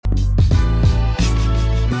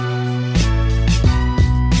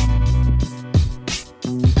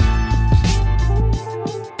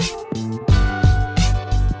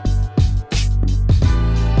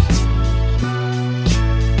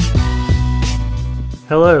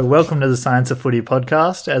Hello, welcome to the Science of Footy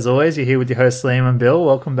podcast. As always, you're here with your hosts Liam and Bill.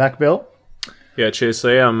 Welcome back, Bill. Yeah, cheers,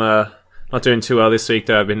 Lee. I'm not doing too well this week,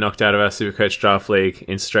 though. I've been knocked out of our Supercoach Draft League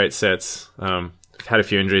in straight sets. I've had a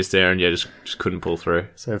few injuries there and just couldn't pull through.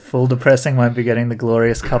 So full depressing, won't be getting the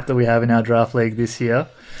glorious cup that we have in our draft league this year.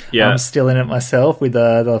 Yeah. I'm still in it myself with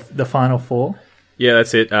the final four. Yeah,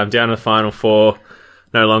 that's it. Down to the final four.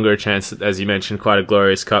 No longer a chance, as you mentioned, quite a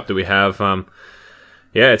glorious cup that we have.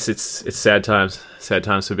 It's sad times. Sad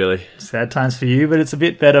times for Billy. Sad times for you, but it's a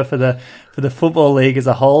bit better for the football league as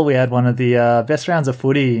a whole. We had one of the best rounds of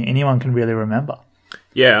footy anyone can really remember.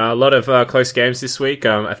 Yeah, a lot of close games this week.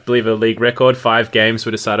 I believe a league record, 5 games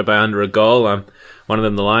were decided by under a goal. One of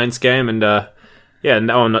them the Lions game, and that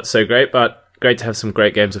one not so great, but great to have some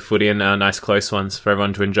great games of footy and nice close ones for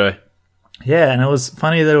everyone to enjoy. Yeah, and it was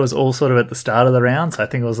funny that it was all sort of at the start of the round. So I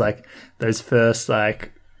think it was like those first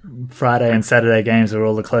Friday and Saturday games were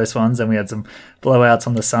all the close ones, and we had some blowouts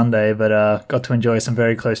on the Sunday, but got to enjoy some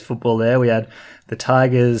very close football there. We had the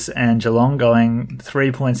Tigers and Geelong going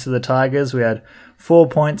 3 points to the Tigers. We had 4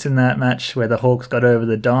 points in that match where the Hawks got over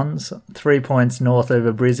the Dons, 3 points North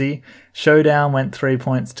over Brizzy. Showdown went 3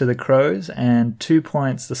 points to the Crows, and 2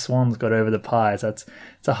 points the Swans got over the Pies. It's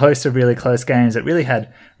a host of really close games. It really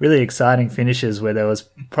had really exciting finishes where there was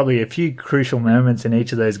probably a few crucial moments in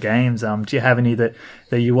each of those games. Do you have any that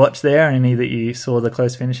you watched there, and any that you saw the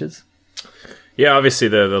close finishes? Yeah, obviously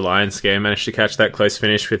the Lions game, managed to catch that close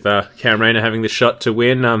finish with Cam Rayner having the shot to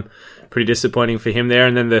win. Pretty disappointing for him there.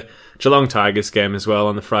 And then the Geelong Tigers game as well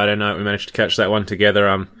on the Friday night, we managed to catch that one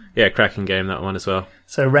together. Cracking game, that one as well.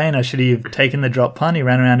 So Rayner, should he have taken the drop punt? He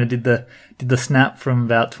ran around and did the snap from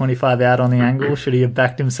about 25 out on the angle. Should he have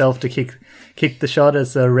backed himself to kick the shot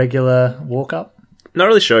as a regular walk-up? Not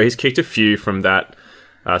really sure. He's kicked a few from that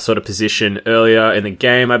sort of position earlier in the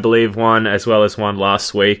game, I believe one, as well as one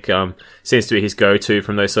last week. Seems to be his go-to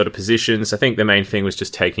from those sort of positions. I think the main thing was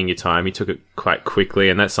just taking your time. He took it quite quickly,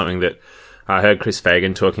 and that's something that I heard Chris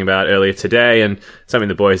Fagan talking about earlier today, and something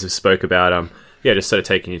the boys have spoke about. Just sort of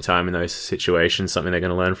taking your time in those situations, something they're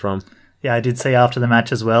going to learn from. Yeah, I did see after the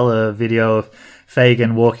match as well a video of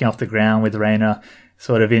Fagan walking off the ground with Rayner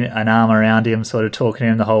sort of in an arm around him, sort of talking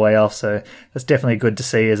to him the whole way off. So that's definitely good to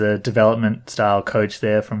see as a development style coach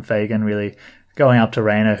there from Fagan, really going up to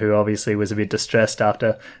Rayner, who obviously was a bit distressed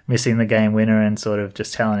after missing the game winner, and sort of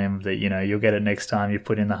just telling him that, you'll get it next time, you've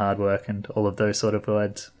put in the hard work, and all of those sort of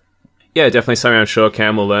words. Yeah, definitely something I'm sure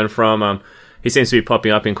Cam will learn from. He seems to be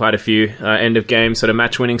popping up in quite a few end-of-game sort of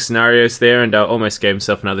match-winning scenarios there, and almost gave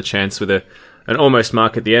himself another chance with an almost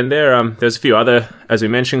mark at the end there. There's a few other, as we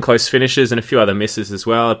mentioned, close finishes and a few other misses as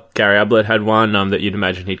well. Gary Ablett had one that you'd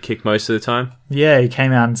imagine he'd kick most of the time. Yeah, he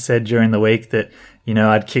came out and said during the week that,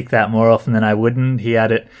 I'd kick that more often than I wouldn't. He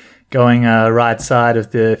had it going right side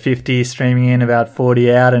of the 50, streaming in about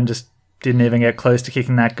 40 out, and just didn't even get close to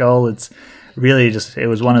kicking that goal. It's really it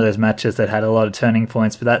was one of those matches that had a lot of turning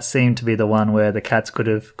points, but that seemed to be the one where the Cats could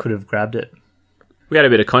have grabbed it. We had a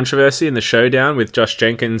bit of controversy in the showdown with Josh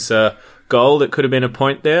Jenkins' goal that could have been a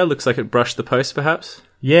point there. Looks like it brushed the post, perhaps.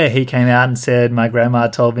 Yeah, he came out and said, my grandma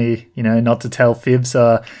told me, not to tell fibs,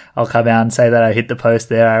 so I'll come out and say that I hit the post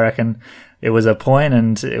there. I reckon it was a point,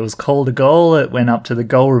 and it was called a goal. It went up to the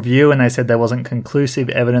goal review, and they said there wasn't conclusive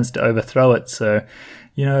evidence to overthrow it. So,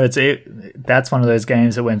 that's one of those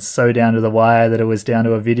games that went so down to the wire that it was down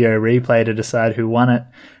to a video replay to decide who won it.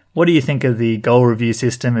 What do you think of the goal review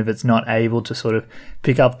system if it's not able to sort of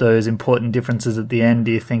pick up those important differences at the end?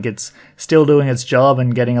 Do you think it's still doing its job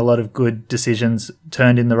and getting a lot of good decisions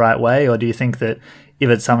turned in the right way? Or do you think that if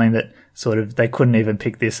it's something that sort of they couldn't even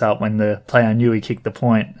pick this up when the player knew he kicked the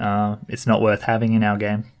point, it's not worth having in our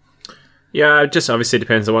game? Yeah, it just obviously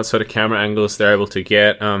depends on what sort of camera angles they're able to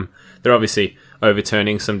get. They're obviously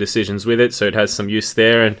overturning some decisions with it, so it has some use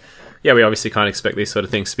there. And yeah, we obviously can't expect these sort of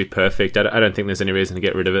things to be perfect. I don't think there's any reason to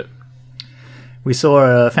get rid of it. We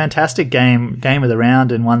saw a fantastic game of the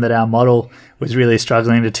round, and one that our model was really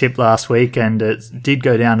struggling to tip last week, and it did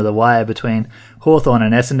go down to the wire between Hawthorn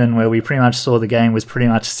and Essendon, where we pretty much saw the game was pretty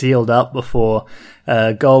much sealed up before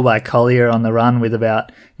a goal by Collier on the run with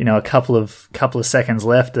about a couple of seconds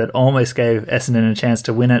left that almost gave Essendon a chance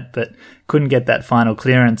to win it, but couldn't get that final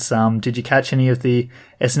clearance. Did you catch any of the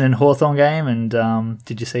Essendon Hawthorn game, and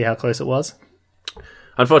did you see how close it was?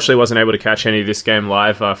 Unfortunately, wasn't able to catch any of this game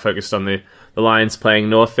live. Focused on the Lions playing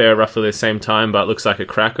North there roughly the same time, but looks like a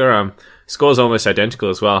cracker. Scores almost identical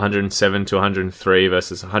as well, 107 to 103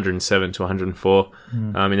 versus 107 to 104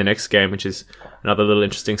 in the next game, which is another little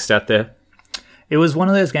interesting stat there. It was one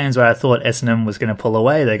of those games where I thought Essendon was going to pull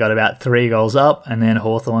away. They got about 3 goals up, and then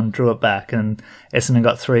Hawthorn drew it back, and Essendon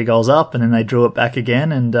got 3 goals up, and then they drew it back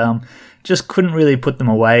again, and just couldn't really put them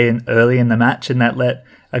away early in the match, and that let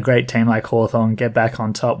a great team like Hawthorn get back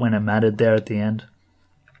on top when it mattered there at the end.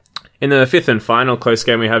 In the fifth and final close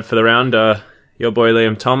game we had for the round, your boy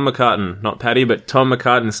Liam, Tom McCartan, not Paddy, but Tom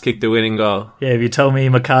McCartan's kicked the winning goal. Yeah, if you told me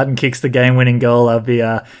McCartan kicks the game-winning goal, I'd be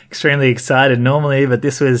extremely excited normally, but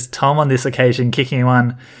this was Tom on this occasion kicking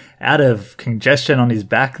one out of congestion on his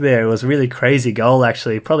back there. It was a really crazy goal,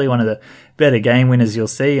 actually. Probably one of the better game winners you'll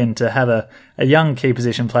see, and to have a young key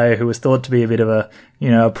position player who was thought to be a bit of a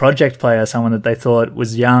project player, someone that they thought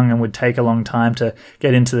was young and would take a long time to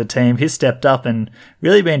get into the team. He's stepped up and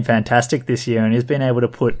really been fantastic this year, and he's been able to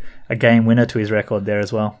put a game winner to his record there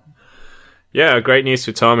as well. Yeah, great news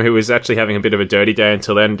for Tom, who was actually having a bit of a dirty day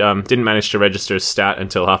until then. Didn't manage to register a stat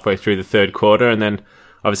until halfway through the third quarter, and then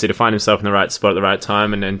obviously to find himself in the right spot at the right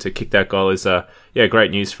time and then to kick that goal is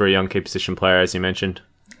great news for a young key position player, as you mentioned.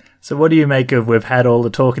 So what do you make of, we've had all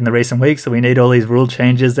the talk in the recent weeks that we need all these rule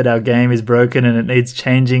changes, that our game is broken and it needs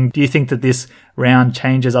changing. Do you think that this round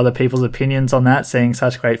changes other people's opinions on that, seeing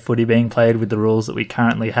such great footy being played with the rules that we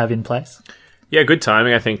currently have in place? Yeah, good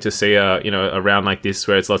timing, I think, to see a round like this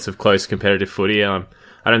where it's lots of close competitive footy. I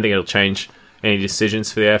don't think it'll change any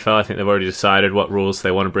decisions for the AFL. I think they've already decided what rules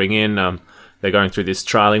they want to bring in. They're going through this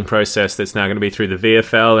trialling process that's now going to be through the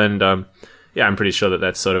VFL, and I'm pretty sure that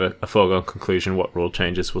that's sort of a foregone conclusion what rule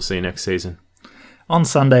changes we'll see next season. On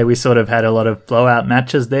Sunday, we sort of had a lot of blowout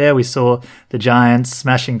matches there. We saw the Giants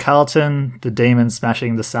smashing Carlton, the Demons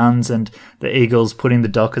smashing the Suns, and the Eagles putting the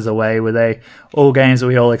Dockers away. Were they all games that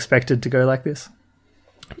we all expected to go like this?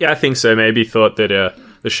 Yeah, I think so. Maybe thought that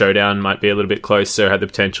the showdown might be a little bit closer, had the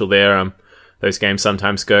potential there. Those games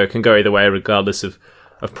sometimes can go either way, regardless of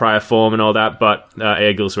prior form and all that, but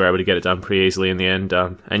Eagles were able to get it done pretty easily in the end.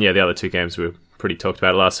 The other 2 games we were pretty talked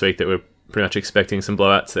about last week that we're pretty much expecting some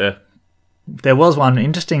blowouts there. There was one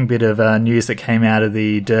interesting bit of news that came out of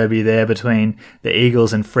the derby there between the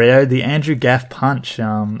Eagles and Freo, the Andrew Gaff punch.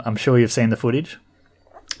 I'm sure you've seen the footage.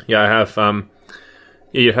 Yeah, I have.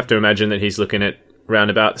 You'd have to imagine that he's looking at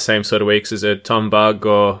round about the same sort of weeks as a Tom Bugg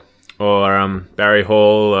or Barry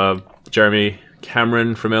Hall, Jeremy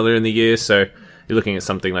Cameron from earlier in the year, so you're looking at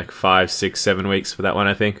something like 5, 6, 7 weeks for that one,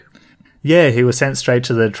 I think. Yeah, he was sent straight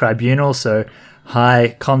to the tribunal, so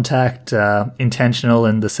high contact, intentional,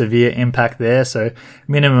 and the severe impact there. So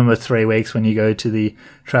minimum of 3 weeks when you go to the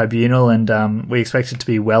tribunal, and we expect it to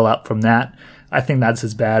be well up from that. I think that's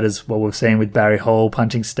as bad as what we've seen with Barry Hall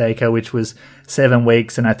punching Staker, which was 7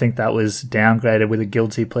 weeks, and I think that was downgraded with a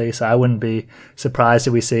guilty plea. So I wouldn't be surprised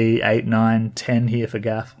if we see 8, 9, 10 here for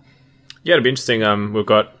Gaff. Yeah, it'll be interesting. We've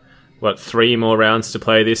got 3 more rounds to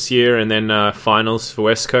play this year, and then finals for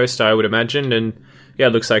West Coast, I would imagine. And yeah,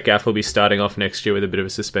 it looks like Gaff will be starting off next year with a bit of a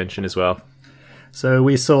suspension as well. So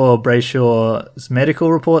we saw Brayshaw's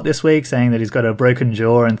medical report this week saying that he's got a broken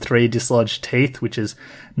jaw and 3 dislodged teeth, which is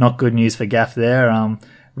not good news for Gaff there.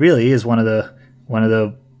 Really is one of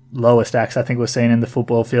the lowest acts I think we've seen in the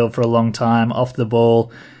football field for a long time. Off the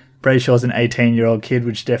ball, Brayshaw's an 18-year-old kid,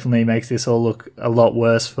 which definitely makes this all look a lot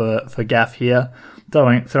worse for Gaff here.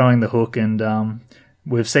 Throwing the hook, and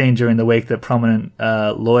we've seen during the week that prominent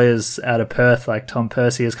lawyers out of Perth, like Tom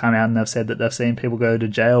Percy, has come out and they've said that they've seen people go to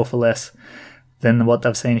jail for less than what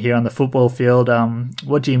they've seen here on the football field.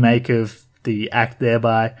 What do you make of the act there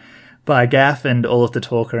by Gaff, and all of the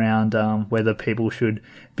talk around whether people should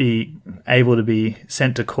be able to be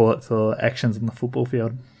sent to court for actions on the football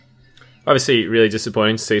field? Obviously, really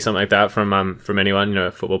disappointing to see something like that from anyone,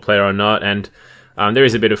 a football player or not, and there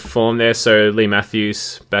is a bit of form there. So Lee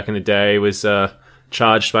Matthews, back in the day, was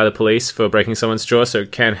charged by the police for breaking someone's jaw, so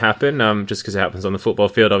it can happen, just because it happens on the football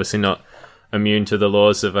field. Obviously not immune to the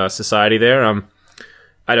laws of society there.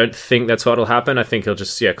 I don't think that's what will happen. I think he'll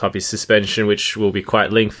just cop his suspension, which will be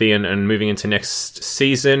quite lengthy, and moving into next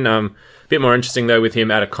season. A bit more interesting, though, with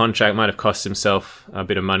him out of contract, might have cost himself a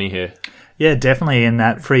bit of money here. Yeah, definitely in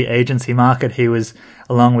that free agency market, he was,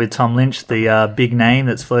 along with Tom Lynch, the big name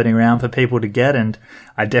that's floating around for people to get, and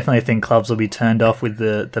I definitely think clubs will be turned off with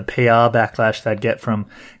the PR backlash they'd get from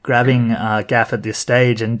grabbing Gaff at this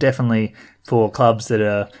stage, and definitely for clubs that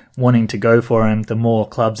are wanting to go for him, the more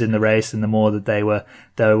clubs in the race and the more that they were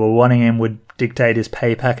wanting him would dictate his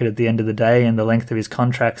pay packet at the end of the day and the length of his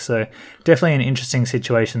contract. So definitely an interesting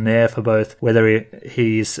situation there for both whether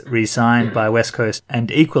he's re-signed by West Coast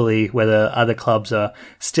and equally whether other clubs are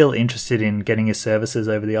still interested in getting his services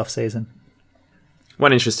over the off-season.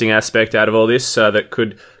 One interesting aspect out of all this that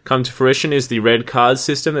could come to fruition is the red card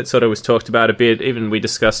system that sort of was talked about a bit. Even we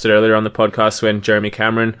discussed it earlier on the podcast when Jeremy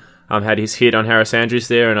Cameron had his hit on Harris Andrews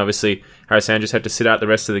there, and obviously Harris Andrews had to sit out the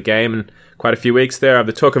rest of the game and quite a few weeks there.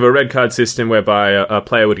 The talk of a red card system whereby a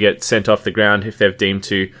player would get sent off the ground if they've deemed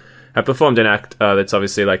to have performed an act that's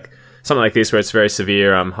obviously like something like this where it's very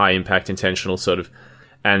severe, high impact, intentional sort of,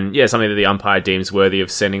 and yeah, something that the umpire deems worthy of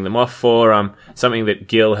sending them off for. Something that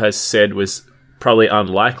Gill has said was probably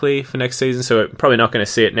unlikely for next season, so we're probably not going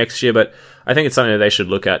to see it next year, but I think it's something that they should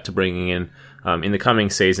look at to bringing in the coming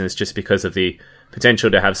seasons, just because of the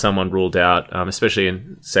potential to have someone ruled out, especially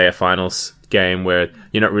in, say, a finals game where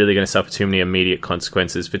you're not really going to suffer too many immediate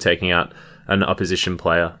consequences for taking out an opposition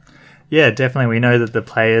player. Yeah, definitely. We know that the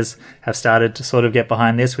players have started to sort of get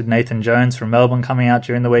behind this, with Nathan Jones from Melbourne coming out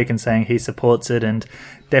during the week and saying he supports it, and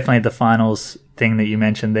definitely the finals thing that you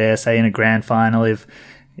mentioned there, say in a grand final, if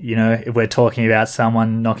we're talking about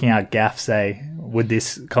someone knocking out Gaff, say, would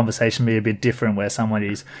this conversation be a bit different where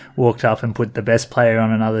somebody's walked up and put the best player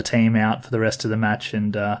on another team out for the rest of the match?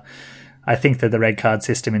 And I think that the red card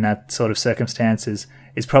system in that sort of circumstance is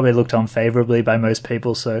probably looked on favourably by most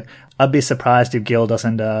people. So I'd be surprised if Gill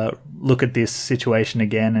doesn't look at this situation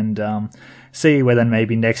again and see whether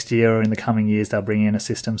maybe next year or in the coming years they'll bring in a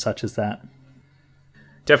system such as that.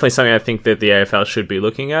 Definitely something I think that the AFL should be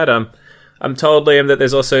looking at. I'm told, Liam, that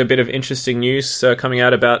there's also a bit of interesting news coming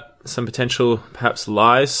out about some potential, perhaps,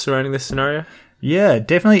 lies surrounding this scenario. Yeah,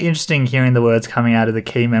 definitely interesting hearing the words coming out of the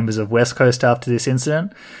key members of West Coast after this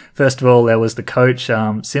incident. First of all, there was the coach,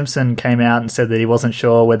 Simpson, came out and said that he wasn't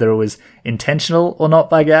sure whether it was intentional or not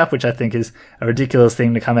by Gaff, which I think is a ridiculous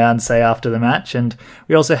thing to come out and say after the match. And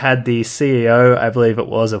we also had the CEO, I believe it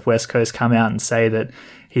was, of West Coast come out and say that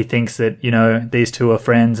he thinks that, these two are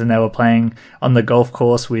friends and they were playing on the golf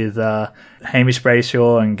course with Hamish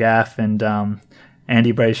Brayshaw and Gaff and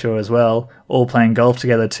Andy Brayshaw as well, all playing golf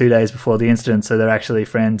together 2 days before the incident, so they're actually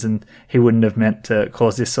friends and he wouldn't have meant to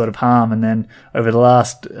cause this sort of harm. And then over the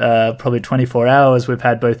last probably 24 hours, we've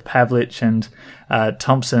had both Pavlich and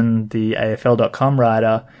Thompson, the AFL.com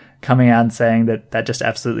writer, coming out and saying that just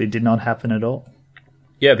absolutely did not happen at all.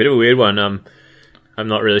 Yeah, a bit of a weird one. I'm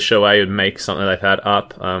not really sure why you would make something like that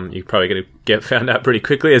up. You're probably going to get found out pretty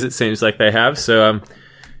quickly, as it seems like they have. So,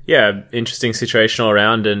 interesting situation all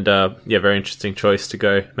around, and very interesting choice to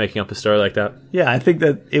go making up a story like that. Yeah, I think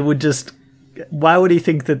that it would just... Why would he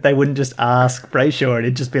think that they wouldn't just ask Brayshaw and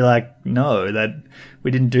it'd just be like, no, that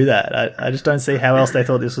we didn't do that? I just don't see how else they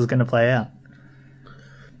thought this was going to play out.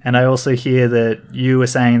 And I also hear that you were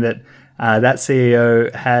saying that that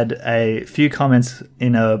CEO had a few comments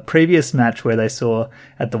in a previous match where they saw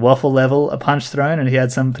at the waffle level a punch thrown, and he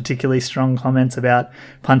had some particularly strong comments about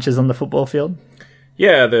punches on the football field.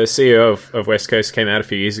 Yeah, the CEO of West Coast came out a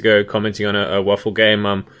few years ago commenting on a waffle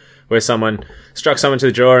game where someone struck someone to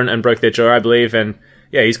the jaw and broke their jaw, I believe. And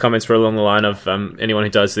yeah, his comments were along the line of anyone who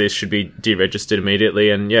does this should be deregistered immediately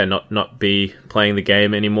and not be playing the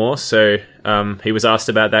game anymore. So he was asked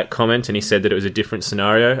about that comment and he said that it was a different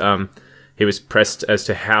scenario. He was pressed as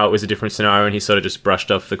to how it was a different scenario and he sort of just brushed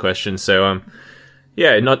off the question. So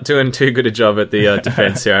not doing too good a job at the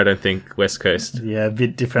defence here, I don't think, West Coast. Yeah, a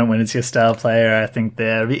bit different when it's your star player, I think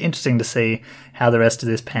there. It'll be interesting to see how the rest of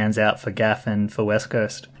this pans out for Gaff and for West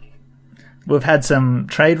Coast. We've had some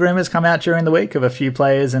trade rumours come out during the week of a few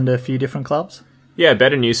players and a few different clubs. Yeah,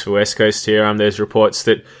 better news for West Coast here. There's reports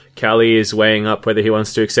that Kelly is weighing up whether he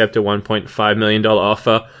wants to accept a $1.5 million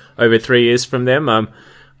offer over 3 years from them.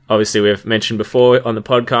 Obviously, we've mentioned before on the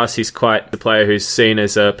podcast, he's quite the player who's seen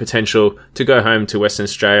as a potential to go home to Western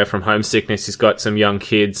Australia from homesickness. He's got some young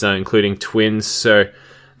kids, including twins, so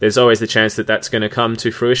there's always the chance that that's going to come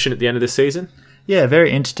to fruition at the end of the season. Yeah,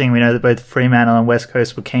 very interesting. We know that both Fremantle and West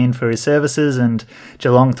Coast were keen for his services, and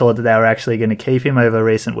Geelong thought that they were actually going to keep him over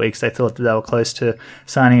recent weeks. They thought that they were close to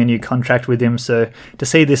signing a new contract with him, so to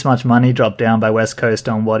see this much money drop down by West Coast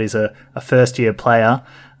on what is a first-year player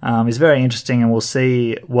is very interesting, and we'll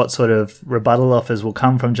see what sort of rebuttal offers will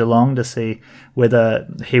come from Geelong to see whether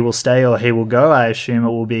he will stay or he will go. I assume it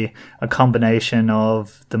will be a combination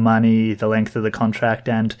of the money, the length of the contract,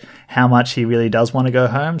 and how much he really does want to go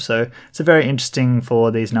home. So it's very interesting for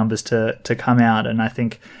these numbers to come out, and I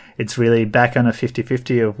think it's really back on a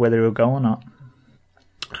 50-50 of whether he'll go or not.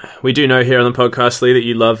 We do know here on the podcast, Lee, that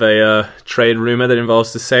you love a trade rumour that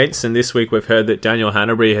involves the Saints, and this week we've heard that Daniel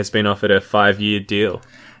Hannebery has been offered a 5-year deal.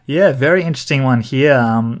 Yeah, very interesting one here.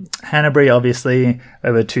 Hannebery, obviously,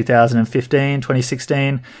 over 2015,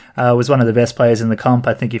 2016, was one of the best players in the comp.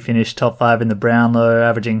 I think he finished top 5 in the Brownlow,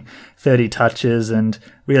 averaging 30 touches, and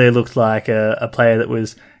really looked like a player that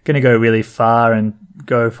was going to go really far and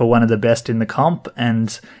go for one of the best in the comp,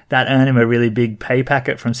 and that earned him a really big pay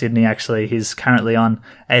packet from Sydney. Actually, he's currently on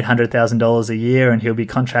 $800,000 a year, and he'll be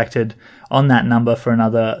contracted on that number for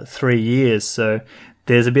another 3 years. So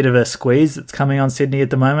there's a bit of a squeeze that's coming on Sydney at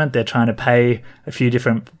the moment. They're trying to pay a few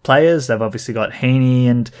different players. They've obviously got Heaney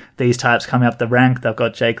and these types coming up the rank. They've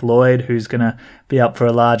got Jake Lloyd, who's going to be up for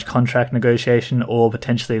a large contract negotiation or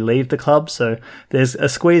potentially leave the club. So there's a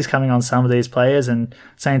squeeze coming on some of these players, and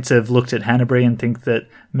Saints have looked at Hanbury and think that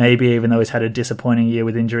maybe, even though he's had a disappointing year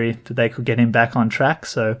with injury, that they could get him back on track.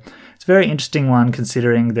 So it's a very interesting one,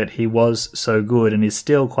 considering that he was so good and is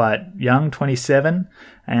still quite young, 27.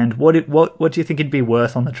 And what do you think he'd be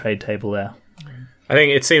worth on the trade table there? I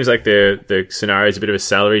think it seems like the scenario is a bit of a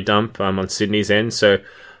salary dump on Sydney's end. So,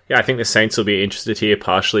 yeah, I think the Saints will be interested here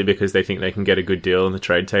partially because they think they can get a good deal on the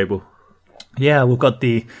trade table. Yeah, we've got to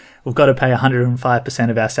pay 105%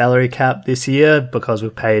 of our salary cap this year because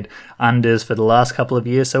we've paid unders for the last couple of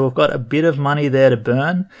years. So we've got a bit of money there to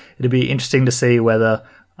burn. It'd be interesting to see whether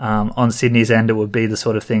on Sydney's end it would be the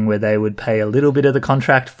sort of thing where they would pay a little bit of the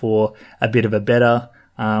contract for a bit of a better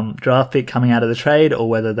draft pick coming out of the trade, or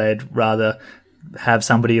whether they'd rather have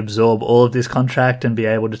somebody absorb all of this contract and be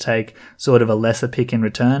able to take sort of a lesser pick in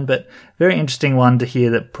return. But very interesting one to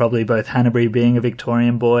hear that probably both Hanbury being a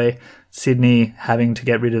Victorian boy, Sydney having to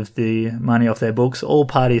get rid of the money off their books, all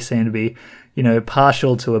parties seem to be,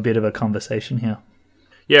 partial to a bit of a conversation here.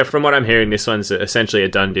 Yeah, from what I'm hearing, this one's essentially a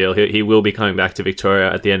done deal. He will be coming back to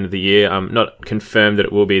Victoria at the end of the year. Not confirmed that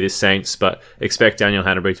it will be the Saints, but expect Daniel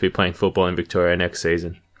Hanbury to be playing football in Victoria next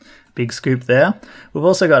season. Big scoop there. We've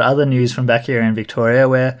also got other news from back here in Victoria,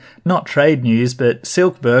 where not trade news, but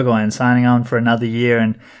Silk Burgoyne signing on for another year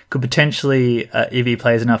and could potentially, if he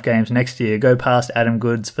plays enough games next year, go past Adam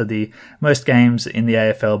Goods for the most games in the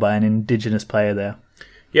AFL by an Indigenous player there.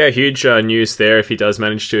 Yeah, huge news there. If he does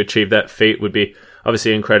manage to achieve that feat, would be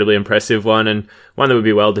obviously an incredibly impressive one, and one that would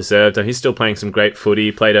be well deserved. He's still playing some great footy.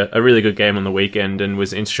 He played a really good game on the weekend and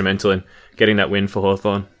was instrumental in getting that win for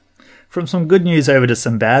Hawthorn. From some good news over to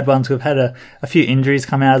some bad ones, we've had a few injuries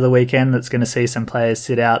come out of the weekend that's going to see some players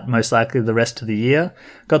sit out most likely the rest of the year.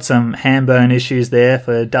 Got some handbone issues there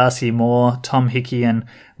for Darcy Moore, Tom Hickey and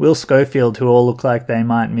Will Schofield, who all look like they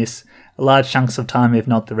might miss large chunks of time, if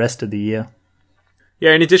not the rest of the year.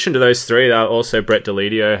 Yeah, in addition to those three, also Brett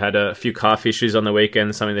Delidio had a few calf issues on the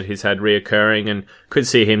weekend, something that he's had reoccurring, and could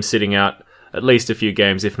see him sitting out at least a few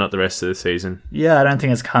games, if not the rest of the season. Yeah, I don't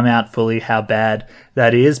think it's come out fully how bad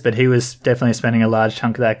that is, but he was definitely spending a large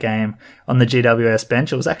chunk of that game on the GWS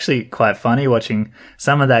bench. It was actually quite funny watching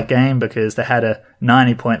some of that game because they had a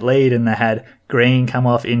 90-point lead and they had Green come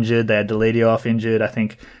off injured, they had Delidio off injured. I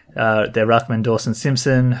think their ruckman Dawson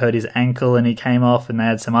Simpson hurt his ankle and he came off, and they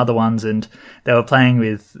had some other ones, and they were playing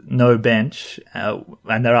with no bench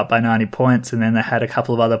and they're up by 90 points, and then they had a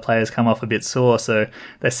couple of other players come off a bit sore, so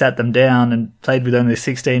they sat them down and played with only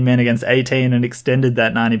 16 men against 18 and extended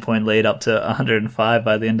that 90-point lead up to 105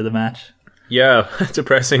 by the end of the match. Yeah,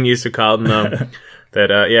 depressing news for Carlton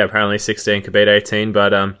that apparently 16 could beat 18,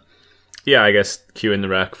 but I guess cue in the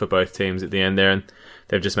rack for both teams at the end there, and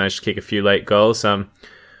they've just managed to kick a few late goals.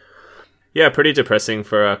 Pretty depressing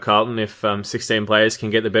for Carlton if 16 players can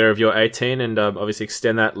get the better of your 18 and obviously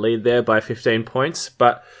extend that lead there by 15 points.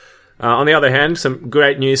 But on the other hand, some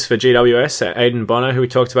great news for GWS. Aidan Bonner, who we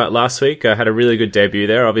talked about last week, had a really good debut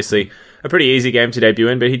there. Obviously, a pretty easy game to debut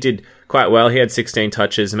in, but he did quite well. He had 16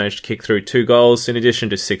 touches and managed to kick through 2 goals in addition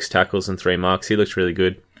to 6 tackles and 3 marks. He looked really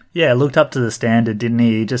good. Yeah, looked up to the standard, didn't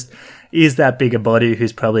he? He just is that bigger body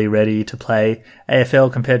who's probably ready to play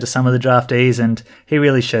AFL compared to some of the draftees, and he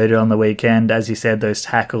really showed it on the weekend. As you said, those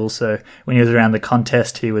tackles. So when he was around the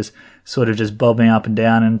contest, he was sort of just bobbing up and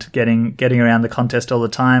down and getting around the contest all the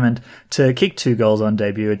time. And to kick 2 goals on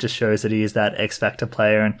debut, it just shows that he is that X-factor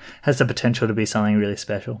player and has the potential to be something really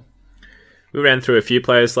special. We ran through a few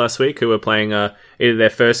players last week who were playing either their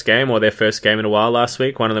first game or their first game in a while last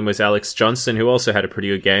week. One of them was Alex Johnson, who also had a pretty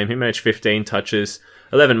good game. He managed 15 touches,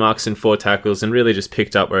 11 marks and 4 tackles, and really just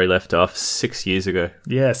picked up where he left off 6 years ago.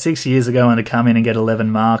 Yeah, 6 years ago, and to come in and get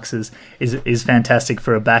 11 marks is fantastic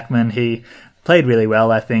for a backman. He played really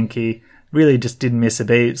well, I think. He really just didn't miss a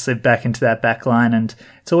beat, slipped back into that back line, and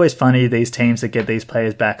it's always funny, these teams that get these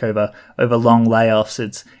players back over long layoffs.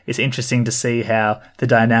 It's interesting to see how the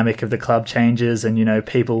dynamic of the club changes, and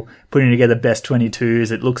people putting together best 22s.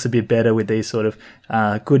 It looks a bit better with these sort of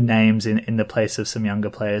good names in the place of some younger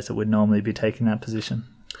players that would normally be taking that position.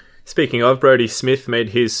 Speaking of, Brodie Smith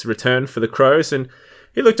made his return for the Crows, and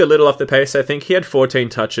He looked a little off the pace, I think. He had 14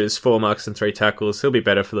 touches, 4 marks and 3 tackles. He'll be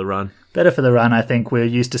better for the run. Better for the run, I think. We're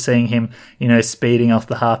used to seeing him, speeding off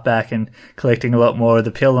the halfback and collecting a lot more of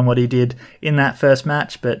the pill than what he did in that first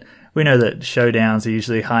match. But we know that showdowns are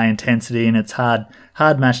usually high intensity and it's hard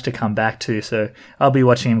match to come back to. So I'll be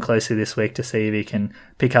watching him closely this week to see if he can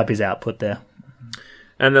pick up his output there.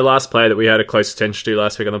 And the last player that we had a close attention to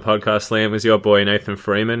last week on the podcast, Liam, was your boy Nathan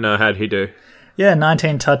Freeman. How'd he do? Yeah,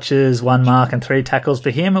 19 touches, 1 mark and 3 tackles for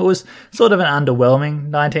him. It was sort of an underwhelming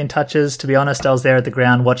 19 touches, to be honest. I was there at the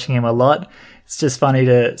ground watching him a lot. It's just funny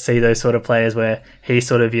to see those sort of players where he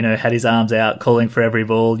sort of, had his arms out, calling for every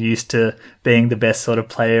ball, used to being the best sort of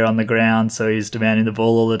player on the ground, so he's demanding the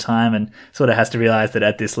ball all the time and sort of has to realise that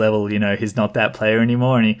at this level, he's not that player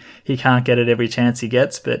anymore and he can't get it every chance he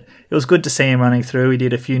gets. But it was good to see him running through. He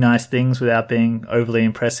did a few nice things without being overly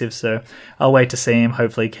impressive, so I'll wait to see him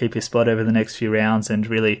hopefully keep his spot over the next few rounds and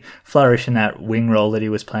really flourish in that wing role that he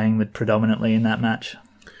was playing with predominantly in that match.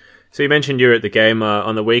 So you mentioned you were at the game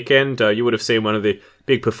on the weekend. You would have seen one of the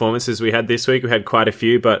big performances we had this week. We had quite a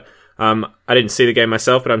few, but I didn't see the game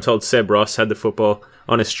myself, but I'm told Seb Ross had the football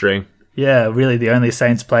on a string. Yeah, really the only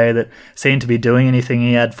Saints player that seemed to be doing anything.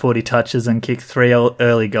 He had 40 touches and kicked 3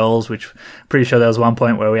 early goals, which I'm pretty sure there was one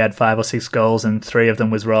point where we had 5 or 6 goals and 3 of them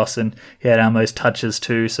was Ross, and he had our most touches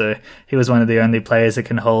too. So he was one of the only players that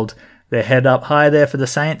can hold their head up high there for the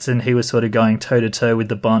Saints, and he was sort of going toe-to-toe with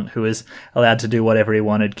the Bont, who was allowed to do whatever he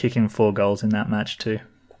wanted, kicking 4 goals in that match too.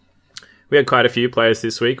 We had quite a few players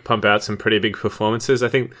this week pump out some pretty big performances. I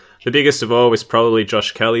think the biggest of all was probably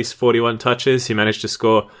Josh Kelly's 41 touches. He managed to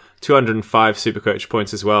score 205 Supercoach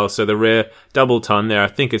points as well, so the rare double ton there. I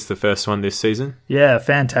think it's the first one this season. Yeah,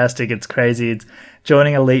 fantastic. It's crazy. It's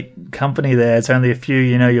joining elite company there. It's only a few,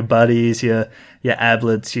 your buddies, your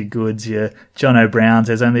Ablets, your Goods, your John O'Browns.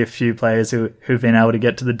 There's only a few players who've been able to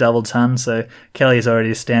get to the double ton. So Kelly's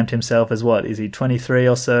already stamped himself as what? Is he 23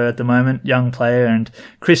 or so at the moment? Young player. And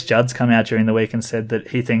Chris Judd's come out during the week and said that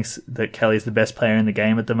he thinks that Kelly's the best player in the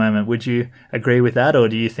game at the moment. Would you agree with that, or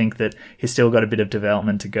do you think that he's still got a bit of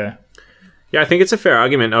development to go? Yeah, I think it's a fair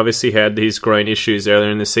argument. Obviously, he had these groin issues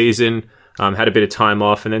earlier in the season. Had a bit of time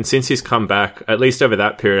off, and then since he's come back, at least over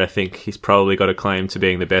that period, I think he's probably got a claim to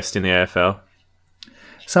being the best in the AFL.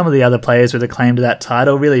 Some of the other players with a claim to that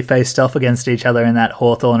title really faced off against each other in that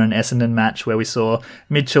Hawthorn and Essendon match where we saw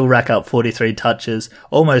Mitchell rack up 43 touches,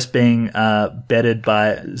 almost being bettered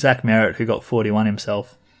by Zach Merritt, who got 41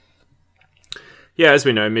 himself. Yeah, as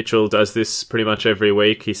we know, Mitchell does this pretty much every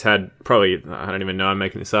week. He's had probably, I don't even know, I'm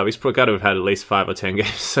making this up, he's probably got to have had at least 5 or 10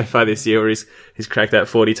 games so far this year where he's cracked that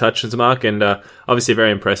 40 touches mark, and obviously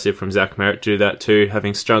very impressive from Zach Merritt to do that too,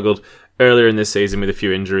 having struggled earlier in this season with a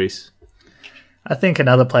few injuries. I think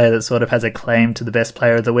another player that sort of has a claim to the best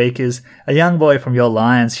player of the week is a young boy from your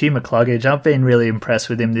Lions, Hugh McCluggage. I've been really impressed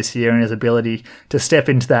with him this year and his ability to step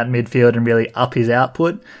into that midfield and really up his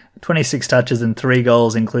output. 26 touches and 3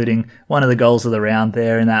 goals, including one of the goals of the round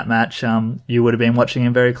there in that match. You would have been watching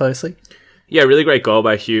him very closely. Yeah, really great goal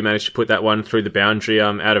by Hugh. Managed to put that one through the boundary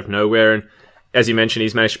out of nowhere, and as you mentioned,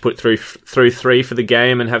 he's managed to put through 3 for the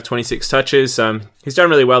game and have 26 touches. He's done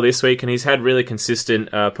really well this week, and he's had really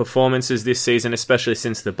consistent performances this season, especially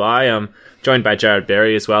since the bye. Joined by Jared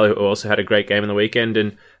Berry as well, who also had a great game on the weekend,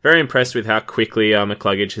 and very impressed with how quickly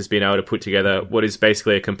McCluggage has been able to put together what is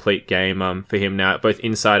basically a complete game for him now, both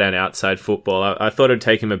inside and outside football. I thought it would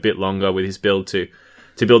take him a bit longer with his build to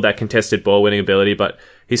build that contested ball winning ability, but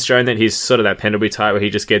he's shown that he's sort of that Pendlebury type where he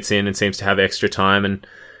just gets in and seems to have extra time, and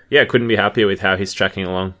yeah, couldn't be happier with how he's tracking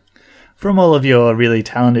along. From all of your really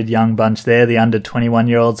talented young bunch there, the under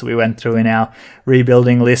 21-year-olds that we went through in our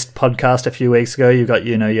rebuilding list podcast a few weeks ago, you've got,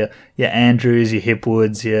 your Andrews, your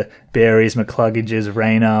Hipwoods, your Berries, McCluggages,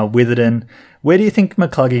 Rayner, Witherden. Where do you think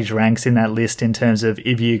McCluggage ranks in that list in terms of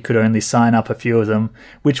if you could only sign up a few of them,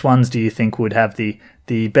 which ones do you think would have the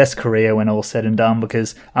best career when all's said and done?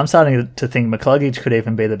 Because I'm starting to think McCluggage could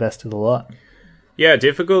even be the best of the lot. Yeah,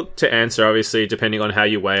 difficult to answer, obviously, depending on how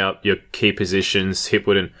you weigh up your key positions,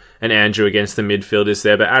 Hipwood and Andrew against the midfielders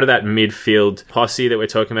there. But out of that midfield posse that we're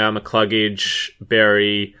talking about, McCluggage,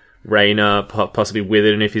 Berry, Rayner, possibly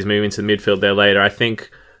Witherden if he's moving to the midfield there later, I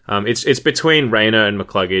think it's between Rayner and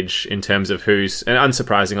McCluggage in terms of who's, and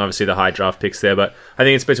unsurprising, obviously, the high draft picks there, but I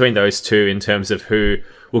think it's between those two in terms of who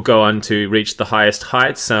will go on to reach the highest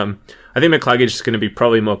heights. I think McCluggage is going to be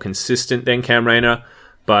probably more consistent than Cam Rayner,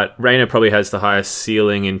 but Rayner probably has the highest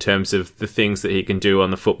ceiling in terms of the things that he can do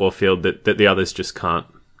on the football field that the others just can't.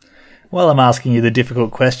 Well, I'm asking you the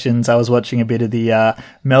difficult questions. I was watching a bit of the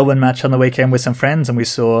Melbourne match on the weekend with some friends, and we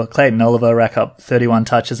saw Clayton Oliver rack up 31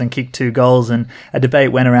 touches and kick 2 goals, and a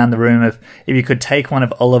debate went around the room of if you could take one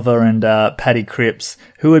of Oliver and Paddy Cripps,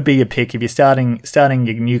 who would be your pick if you're starting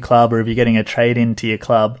your new club, or if you're getting a trade into your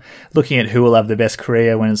club, looking at who will have the best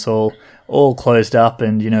career when it's all closed up,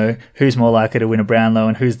 and who's more likely to win a Brownlow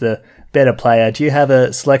and who's the better player. Do you have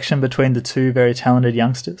a selection between the two very talented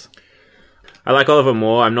youngsters? I like Oliver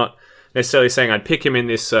more. I'm not necessarily saying I'd pick him in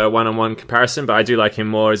this one-on-one comparison, but I do like him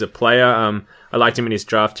more as a player. I liked him in his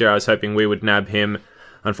draft year. I was hoping we would nab him.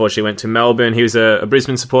 Unfortunately, went to Melbourne. He was a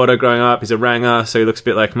Brisbane supporter growing up. He's a Ranger, so he looks a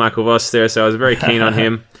bit like Michael Voss there, so I was very keen on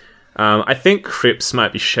him. I think Cripps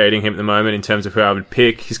might be shading him at the moment in terms of who I would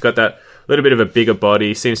pick. He's got that little bit of a bigger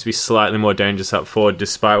body, seems to be slightly more dangerous up forward,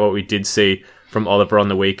 despite what we did see from Oliver on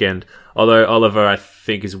the weekend. Although Oliver, I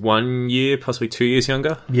think, is 1 year, possibly 2 years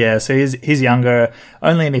younger. Yeah, so he's younger,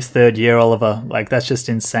 only in his 3rd year, Oliver. Like, that's just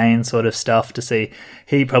insane sort of stuff to see.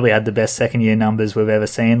 He probably had the best second-year numbers we've ever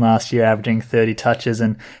seen last year, averaging 30 touches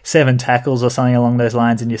and 7 tackles or something along those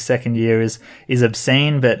lines in your second year is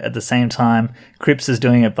obscene, but at the same time, Cripps is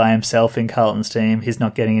doing it by himself in Carlton's team. He's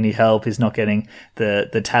not getting any help. He's not getting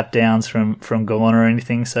the tap downs from Gawn or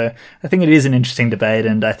anything. So I think it is an interesting debate,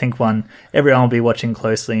 and I think one everyone will be watching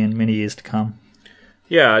closely in many years to come.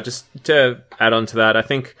 Yeah, just to add on to that, I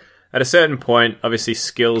think at a certain point, obviously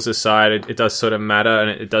skills aside, it does sort of matter, and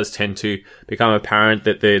it does tend to become apparent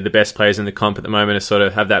that the best players in the comp at the moment are sort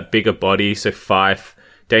of have that bigger body. So Fife,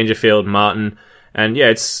 Dangerfield, Martin. And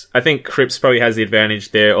yeah, I think Cripps probably has the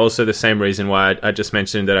advantage there. Also the same reason why I just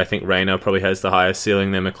mentioned that I think Rayner probably has the highest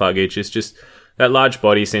ceiling than McCluggage. It's just that large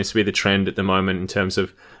body seems to be the trend at the moment in terms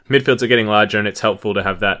of midfields are getting larger, and it's helpful to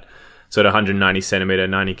have that sort of 190 centimetre,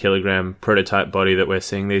 90 kilogram prototype body that we're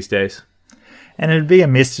seeing these days. And it'd be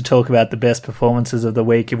amiss to talk about the best performances of the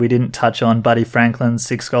week if we didn't touch on Buddy Franklin's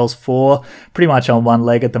 6 goals, 4, pretty much on one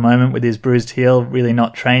leg at the moment with his bruised heel, really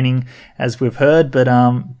not training, as we've heard, but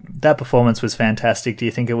that performance was fantastic. Do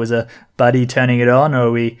you think it was a Buddy turning it on, or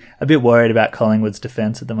are we a bit worried about Collingwood's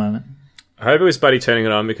defence at the moment? I hope it was Buddy turning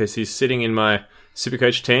it on because he's sitting in my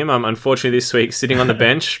Supercoach team. I'm unfortunately this week sitting on the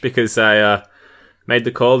bench because I made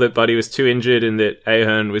the call that Buddy was too injured and that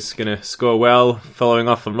Ahern was going to score well, following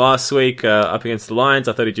off from last week up against the Lions.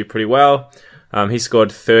 I thought he'd do pretty well. He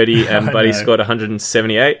scored 30 and Buddy scored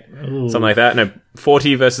 178, something like that. No,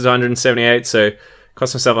 40 versus 178, so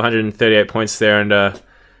cost myself 138 points there,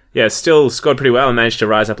 and still scored pretty well and managed to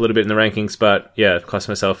rise up a little bit in the rankings, but yeah, cost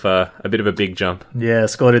myself a bit of a big jump. Yeah,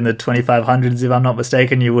 scored in the 2500s if I'm not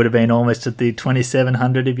mistaken. You would have been almost at the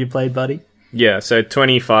 2700 if you played Buddy. Yeah, so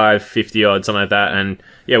 25, 50 odd, something like that, and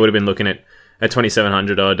yeah, would have been looking at a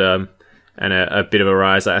 2700 odd and a bit of a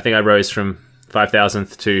rise. I think I rose from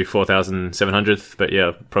 5,000th to 4,700th, but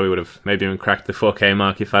yeah, probably would have maybe even cracked the 4K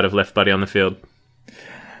mark if I'd have left Buddy on the field.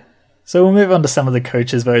 So we'll move on to some of the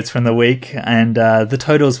coaches' votes from the week and the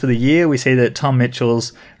totals for the year. We see that Tom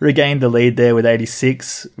Mitchell's regained the lead there with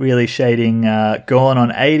 86, really shading Gawn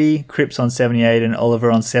on 80, Cripps on 78 and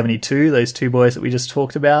Oliver on 72, those two boys that we just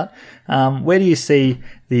talked about. Where do you see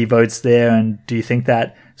the votes there, and do you think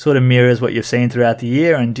that sort of mirrors what you've seen throughout the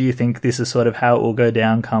year, and do you think this is sort of how it will go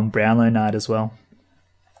down come Brownlow night as well?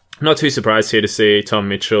 Not too surprised here to see Tom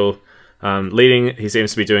Mitchell leading. He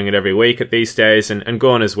seems to be doing it every week at these days, and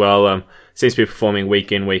Gawn as well seems to be performing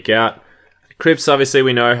week in, week out. Cripps, obviously,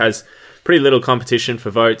 we know, has pretty little competition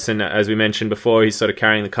for votes, and as we mentioned before, he's sort of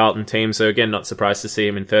carrying the Carlton team, so again, not surprised to see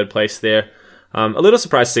him in third place there. A little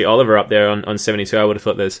surprised to see Oliver up there on 72. I would have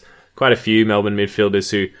thought there's quite a few Melbourne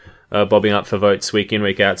midfielders who are bobbing up for votes week in,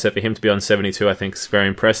 week out, so for him to be on 72, I think is very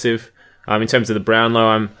impressive. In terms of the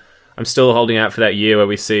Brownlow, I'm still holding out for that year where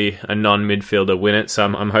we see a non-midfielder win it, so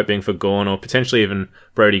I'm hoping for Gawn or potentially even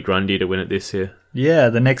Brodie Grundy to win it this year. Yeah,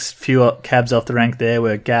 the next few cabs off the rank there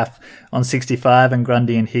were Gaff on 65 and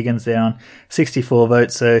Grundy and Higgins there on 64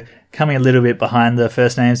 votes, so coming a little bit behind the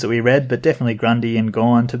first names that we read, but definitely Grundy and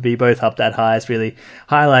Gawn to be both up that high has really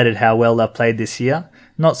highlighted how well they've played this year.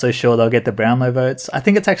 Not so sure they'll get the Brownlow votes. I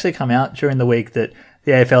think it's actually come out during the week that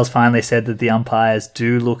the AFL's finally said that the umpires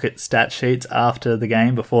do look at stat sheets after the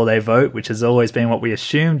game before they vote, which has always been what we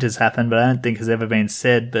assumed has happened, but I don't think has ever been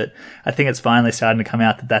said. But I think it's finally starting to come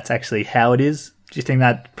out that that's actually how it is. Do you think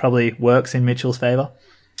that probably works in Mitchell's favour?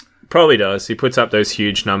 Probably does. He puts up those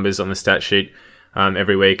huge numbers on the stat sheet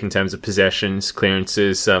every week in terms of possessions,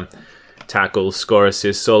 clearances, tackles, score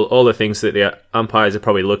assists, all the things that the umpires are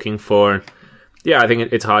probably looking for. Yeah, I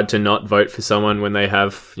think it's hard to not vote for someone when they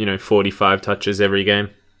have, 45 touches every game.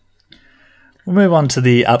 We'll move on to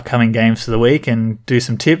the upcoming games for the week and do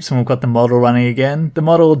some tips, and we've got the model running again. The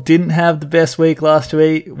model didn't have the best week last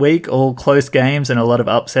week, all close games and a lot of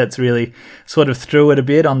upsets really sort of threw it a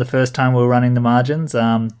bit on the first time we were running the margins.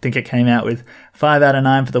 I think it came out with 5 out of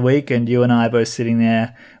 9 for the week, and you and I both sitting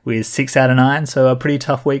there with 6 out of 9, so a pretty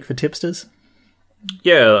tough week for tipsters.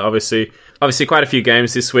 Yeah, obviously quite a few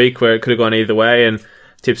games this week where it could have gone either way, and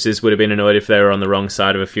tipsters would have been annoyed if they were on the wrong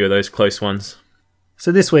side of a few of those close ones.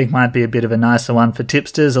 So this week might be a bit of a nicer one for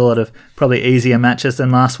tipsters, a lot of probably easier matches than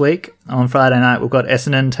last week. On Friday night, we've got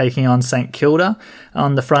Essendon taking on St Kilda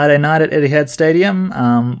on the Friday night at Etihad Stadium.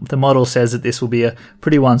 The model says that this will be a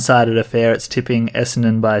pretty one-sided affair. It's tipping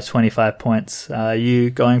Essendon by 25 points. Are you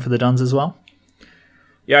going for the Dons as well?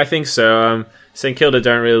 Yeah, I think so. St Kilda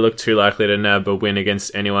don't really look too likely to nab a win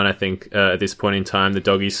against anyone. I think at this point in time, the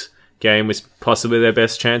Doggies game was possibly their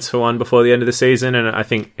best chance for one before the end of the season, and I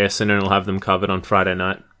think Essendon will have them covered on Friday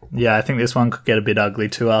night. Yeah, I think this one could get a bit ugly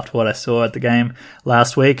too after what I saw at the game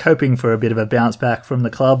last week, hoping for a bit of a bounce back from the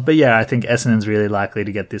club. But yeah, I think Essendon's really likely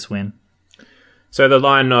to get this win. So the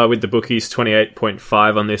line with the bookies,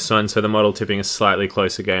 28.5 on this one, so the model tipping a slightly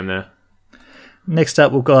closer game there. Next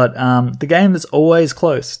up, we've got the game that's always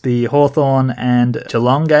close, the Hawthorn and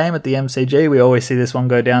Geelong game at the MCG. We always see this one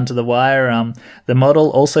go down to the wire. The model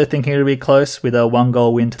also thinking it'll be close with a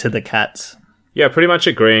 1-goal win to the Cats. Yeah, pretty much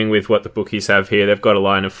agreeing with what the bookies have here. They've got a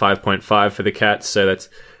line of 5.5 for the Cats, so that's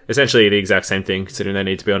essentially the exact same thing, considering they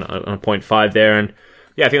need to be on a 0.5 there. And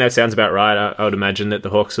yeah, I think that sounds about right. I would imagine that the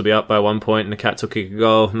Hawks will be up by 1 point and the Cats will kick a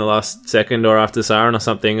goal in the last second or after siren or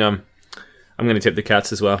something. I'm going to tip the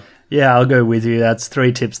Cats as well. Yeah, I'll go with you. That's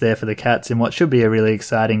 3 tips there for the Cats in what should be a really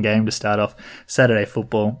exciting game to start off Saturday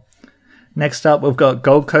football. Next up, we've got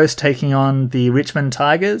Gold Coast taking on the Richmond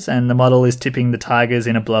Tigers, and the model is tipping the Tigers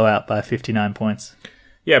in a blowout by 59 points.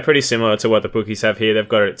 Yeah, pretty similar to what the bookies have here. They've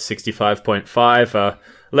got it at 65.5.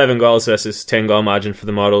 11 goals versus 10 goal margin for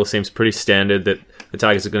the model. Seems pretty standard that the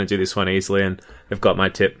Tigers are going to do this one easily, and they've got my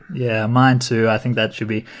tip. Yeah, mine too. I think that should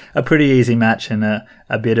be a pretty easy match and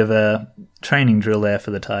a bit of a training drill there for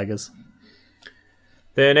the Tigers.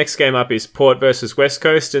 The next game up is Port versus West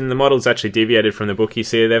Coast, and the model's actually deviated from the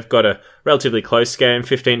bookies here. They've got a relatively close game,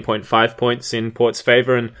 15.5 points in Port's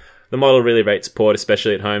favour, and the model really rates Port,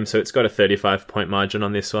 especially at home, so it's got a 35-point margin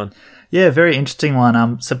on this one. Yeah, very interesting one.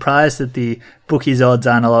 I'm surprised that the bookies odds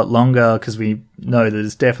aren't a lot longer because we know that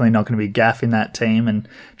there's definitely not going to be Gaff in that team, and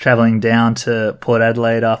travelling down to Port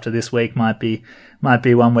Adelaide after this week might be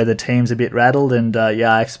one where the team's a bit rattled, and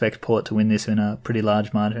I expect Port to win this in a pretty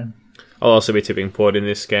large margin. I'll also be tipping Port in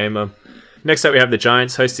this game. Next up, we have the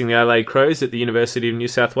Giants hosting the Adelaide Crows at the University of New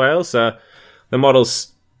South Wales. The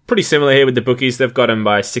model's pretty similar here with the bookies. They've got them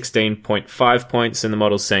by 16.5 points, and the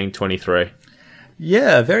model's saying 23.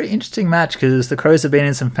 Yeah, very interesting match because the Crows have been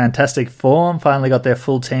in some fantastic form, finally got their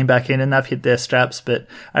full team back in and they've hit their straps, but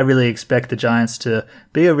I really expect the Giants to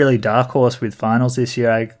be a really dark horse with finals this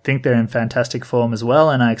year. I think they're in fantastic form as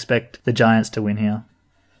well, and I expect the Giants to win here.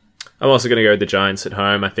 I'm also going to go with the Giants at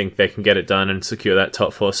home. I think they can get it done and secure that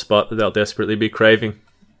top 4 spot that they'll desperately be craving.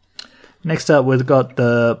 Next up, we've got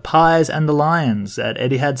the Pies and the Lions at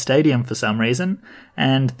Etihad Stadium for some reason,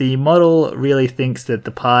 and the model really thinks that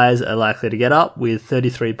the Pies are likely to get up with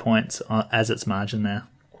 33 points as its margin there.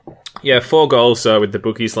 Yeah, 4 goals with the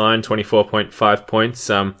bookies line, 24.5 points.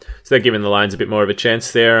 So they're giving the Lions a bit more of a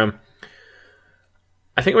chance there.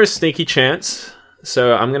 I think we're a sneaky chance.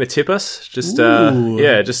 So I'm going to tip us.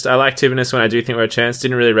 I like tipping us when I do think we're a chance.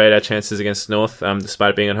 Didn't really rate our chances against North,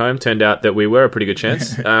 despite being at home. Turned out that we were a pretty good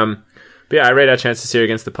chance. But yeah, I rate our chances here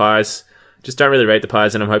against the Pies. Just don't really rate the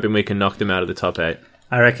Pies, and I'm hoping we can knock them out of the top 8.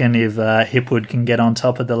 I reckon if Hipwood can get on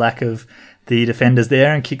top of the lack of the defenders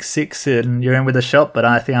there and kick 6, and you're in with a shot. But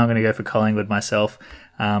I think I'm going to go for Collingwood myself.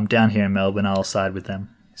 Down here in Melbourne, I'll side with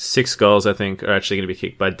them. 6 goals, I think, are actually going to be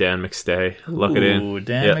kicked by Dan McStay. Lock it in.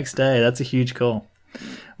 Dan McStay, that's a huge call.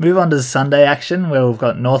 Move on to the Sunday action, where we've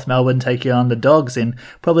got North Melbourne taking on the Dogs in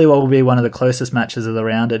probably what will be one of the closest matches of the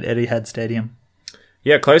round at Etihad Stadium.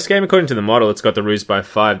 Yeah, close game according to the model. It's got the Roos by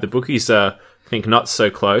 5. The bookies think not so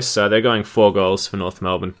close. They're going 4 goals for North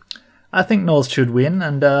Melbourne. I think North should win,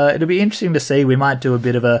 and it'll be interesting to see. We might do a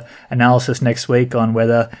bit of a analysis next week on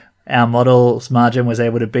whether our model's margin was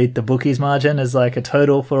able to beat the bookies' margin as like a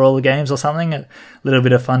total for all the games or something. A little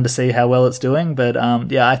bit of fun to see how well it's doing, but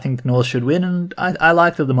I think North should win, and I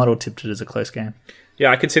like that the model tipped it as a close game. Yeah,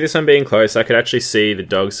 I could see this one being close. I could actually see the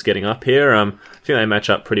Dogs getting up here. I think they match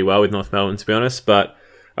up pretty well with North Melbourne, to be honest, but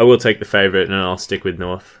I will take the favourite and I'll stick with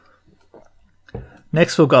North.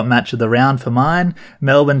 Next, we've got match of the round for mine.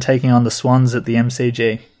 Melbourne taking on the Swans at the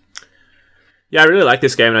MCG. Yeah, I really like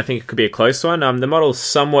this game, and I think it could be a close one. The model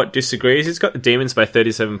somewhat disagrees. It's got the Demons by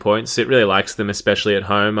 37 points. It really likes them, especially at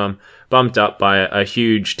home. Bumped up by a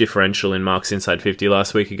huge differential in marks inside 50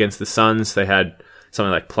 last week against the Suns. They had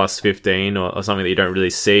something like plus 15 or something that you don't really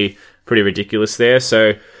see. Pretty ridiculous there.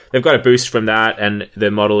 So they've got a boost from that, and the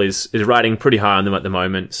model is riding pretty high on them at the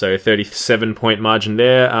moment. So 37-point margin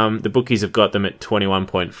there. The bookies have got them at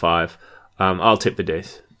 21.5. I'll tip the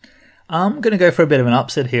D's. I'm going to go for a bit of an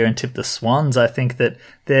upset here and tip the Swans. I think that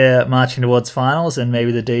they're marching towards finals, and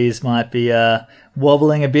maybe the D's might be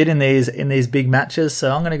wobbling a bit in these big matches.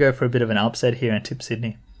 So I'm going to go for a bit of an upset here and tip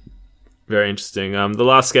Sydney. Very interesting. The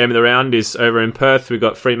last game of the round is over in Perth. We've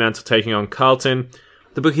got Fremantle taking on Carlton.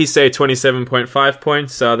 The bookies say 27.5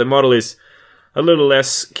 points. The model is a little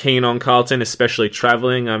less keen on Carlton, especially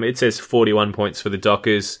travelling. It says 41 points for the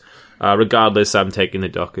Dockers. Regardless, I'm taking the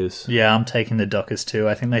Dockers. Yeah, I'm taking the Dockers too.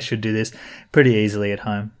 I think they should do this pretty easily at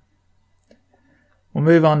home. We'll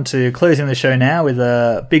move on to closing the show now with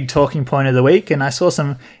a big talking point of the week, and I saw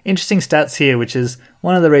some interesting stats here, which is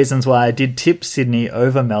one of the reasons why I did tip Sydney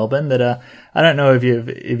over Melbourne. That I don't know if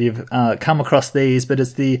you've come across these, but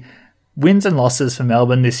it's the wins and losses for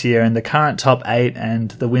Melbourne this year, and the current top 8 and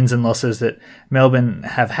the wins and losses that Melbourne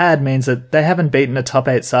have had means that they haven't beaten a top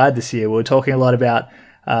 8 side this year. We were talking a lot about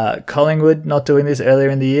Collingwood not doing this earlier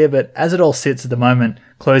in the year, but as it all sits at the moment,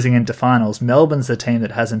 closing into finals, Melbourne's the team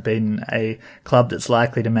that hasn't beaten a club that's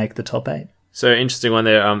likely to make the top 8. So interesting one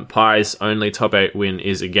there. Pies' only top 8 win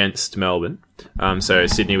is against Melbourne. So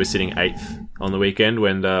Sydney was sitting 8th on the weekend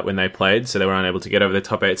when they played, so they were unable to get over the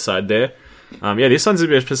top 8 side there. This one's a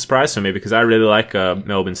bit of a surprise for me because I really like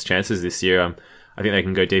Melbourne's chances this year. I think they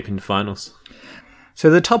can go deep into finals. So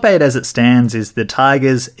the top 8 as it stands is the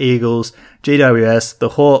Tigers, Eagles, GWS, the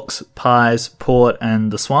Hawks, Pies, Port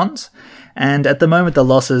and the Swans. And at the moment, the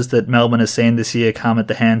losses that Melbourne has seen this year come at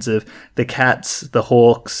the hands of the Cats, the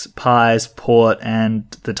Hawks, Pies, Port and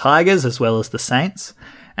the Tigers, as well as the Saints.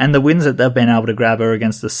 And the wins that they've been able to grab are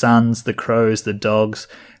against the Suns, the Crows, the Dogs,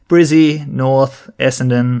 Brizzy, North,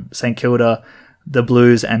 Essendon, St Kilda, the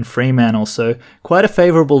Blues and Fremantle. So quite a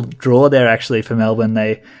favourable draw there actually for Melbourne.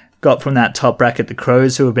 They got from that top bracket the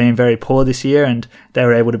Crows, who have been very poor this year, and they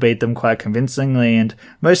were able to beat them quite convincingly. And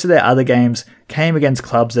most of their other games came against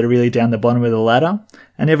clubs that are really down the bottom of the ladder.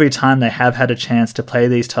 And every time they have had a chance to play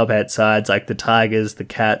these top 8 sides like the Tigers, the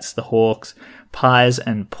Cats, the Hawks, Pies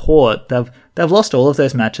and Port, they've lost all of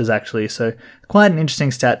those matches actually. So quite an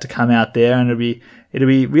interesting stat to come out there, and it'll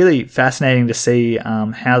be really fascinating to see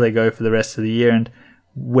how they go for the rest of the year and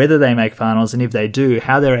whether they make finals, and if they do,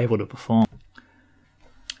 how they're able to perform.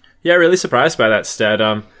 Yeah, really surprised by that stat.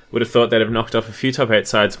 Would have thought they'd have knocked off a few top 8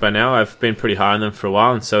 sides by now. I've been pretty high on them for a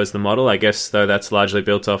while, and so is the model. I guess, though, that's largely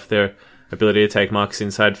built off their ability to take marks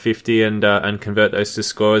inside 50 and convert those to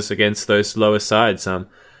scores against those lower sides.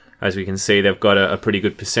 As we can see, they've got a pretty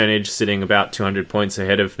good percentage, sitting about 200 points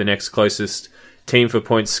ahead of the next closest team for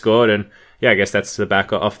points scored. And yeah, I guess that's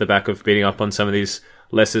off the back of beating up on some of these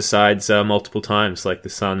lesser sides multiple times, like the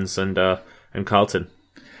Suns and Carlton.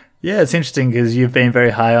 Yeah, it's interesting because you've been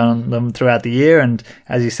very high on them throughout the year, and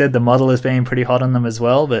as you said, the model has been pretty hot on them as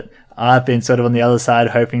well, but I've been sort of on the other side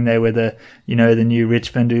hoping they were the new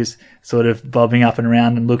Richmond who's sort of bobbing up and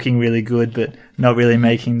around and looking really good but not really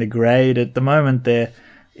making the grade. At the moment, they're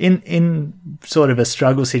in sort of a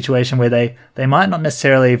struggle situation where they might not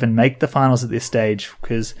necessarily even make the finals at this stage,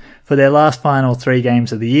 because for their last final 3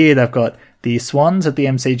 games of the year, they've got the Swans at the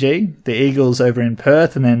MCG, the Eagles over in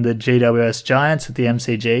Perth, and then the GWS Giants at the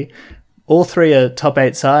MCG. All 3 are top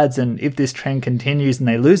 8 sides, and if this trend continues and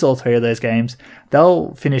they lose all 3 of those games,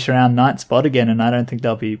 they'll finish around 9th spot again, and I don't think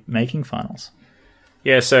they'll be making finals.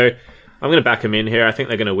 Yeah, so I'm going to back them in here. I think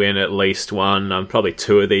they're going to win at least 1, probably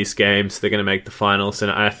 2 of these games. They're going to make the finals,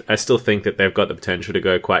 and I still think that they've got the potential to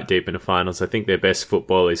go quite deep into finals. I think their best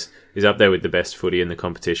football is up there with the best footy in the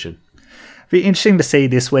competition. Be interesting to see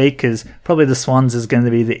this week, because probably the Swans is going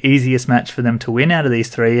to be the easiest match for them to win out of these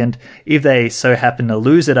 3, and if they so happen to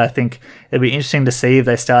lose it, I think it'll be interesting to see if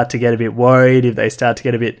they start to get a bit worried, if they start to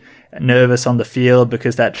get a bit nervous on the field,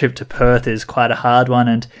 because that trip to Perth is quite a hard one.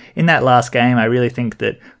 And in that last game, I really think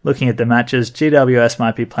that looking at the matches, GWS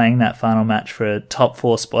might be playing that final match for a top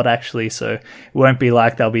 4 spot actually, so it won't be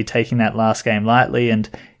like they'll be taking that last game lightly. And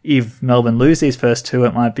if Melbourne lose these first 2,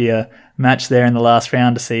 it might be a match there in the last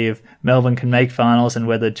round to see if Melbourne can make finals and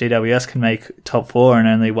whether GWS can make top 4, and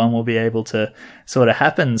only one will be able to sort of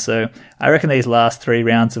happen. So I reckon these last 3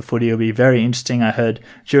 rounds of footy will be very interesting. I heard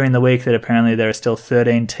during the week that apparently there are still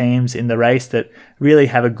 13 teams in the race that really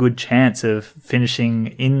have a good chance of finishing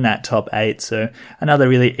in that top 8. So another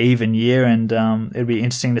really even year, and it'll be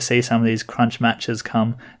interesting to see some of these crunch matches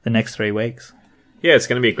come the next 3 weeks. Yeah, it's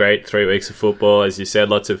going to be a great 3 weeks of football. As you said,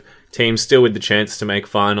 lots of teams still with the chance to make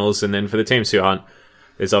finals. And then for the teams who aren't,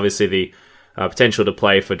 there's obviously the potential to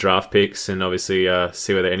play for draft picks and obviously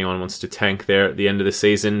see whether anyone wants to tank there at the end of the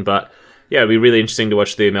season. But yeah, it'll be really interesting to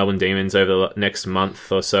watch the Melbourne Demons over the next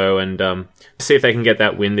month or so and see if they can get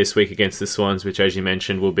that win this week against the Swans, which, as you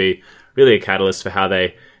mentioned, will be really a catalyst for how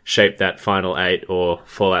they shape that final 8 or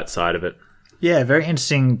fall outside of it. Yeah, very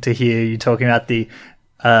interesting to hear you talking about the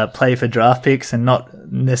play for draft picks and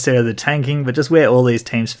not necessarily the tanking, but just where all these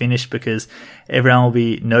teams finish, because everyone will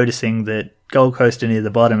be noticing that Gold Coast are near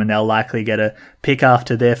the bottom and they'll likely get a pick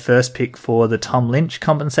after their first pick for the Tom Lynch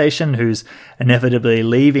compensation, who's inevitably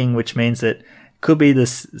leaving, which means that could be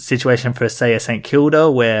this situation for, say, a St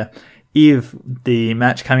Kilda, where if the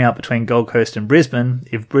match coming up between Gold Coast and Brisbane,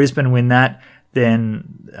 if Brisbane win that,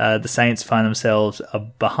 then the Saints find themselves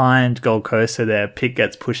behind Gold Coast, so their pick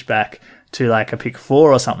gets pushed back to like a pick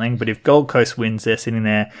 4 or something. But if Gold Coast wins, they're sitting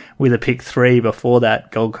there with a pick 3 before that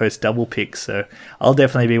Gold Coast double pick. So I'll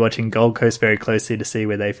definitely be watching Gold Coast very closely to see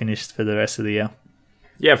where they finish for the rest of the year.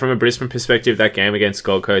 Yeah, from a Brisbane perspective, that game against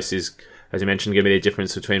Gold Coast is, as you mentioned, going to be the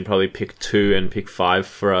difference between probably pick 2 and pick 5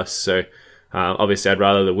 for us. So obviously I'd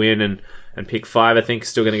rather the win, and pick 5 I think is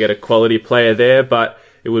still going to get a quality player there, but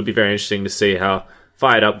it would be very interesting to see how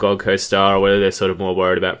fired up Gold Coast are, or whether they're sort of more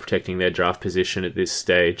worried about protecting their draft position at this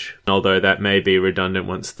stage. Although that may be redundant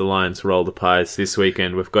once the Lions roll the Pies this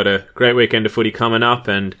weekend. We've got a great weekend of footy coming up,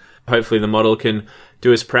 and hopefully the model can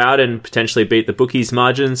do us proud and potentially beat the bookies'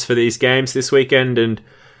 margins for these games this weekend. And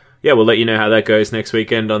yeah, we'll let you know how that goes next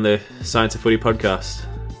weekend on the Science of Footy podcast.